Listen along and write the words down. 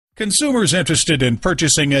Consumers interested in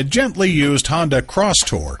purchasing a gently used Honda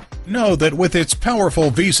Crosstour know that with its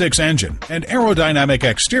powerful V6 engine and aerodynamic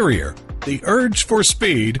exterior, the urge for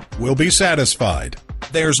speed will be satisfied.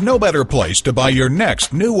 There's no better place to buy your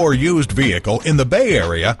next new or used vehicle in the Bay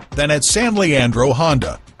Area than at San Leandro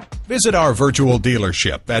Honda. Visit our virtual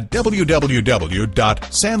dealership at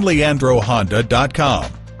www.sanleandrohonda.com.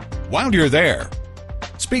 While you're there,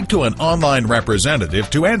 speak to an online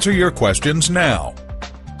representative to answer your questions now.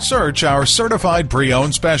 Search our certified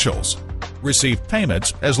pre-owned specials. Receive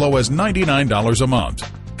payments as low as $99 a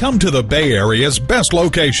month. Come to the Bay Area's best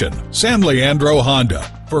location, San Leandro Honda,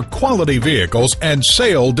 for quality vehicles and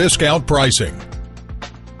sale discount pricing.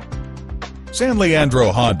 San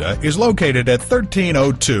Leandro Honda is located at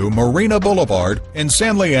 1302 Marina Boulevard in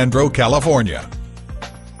San Leandro, California.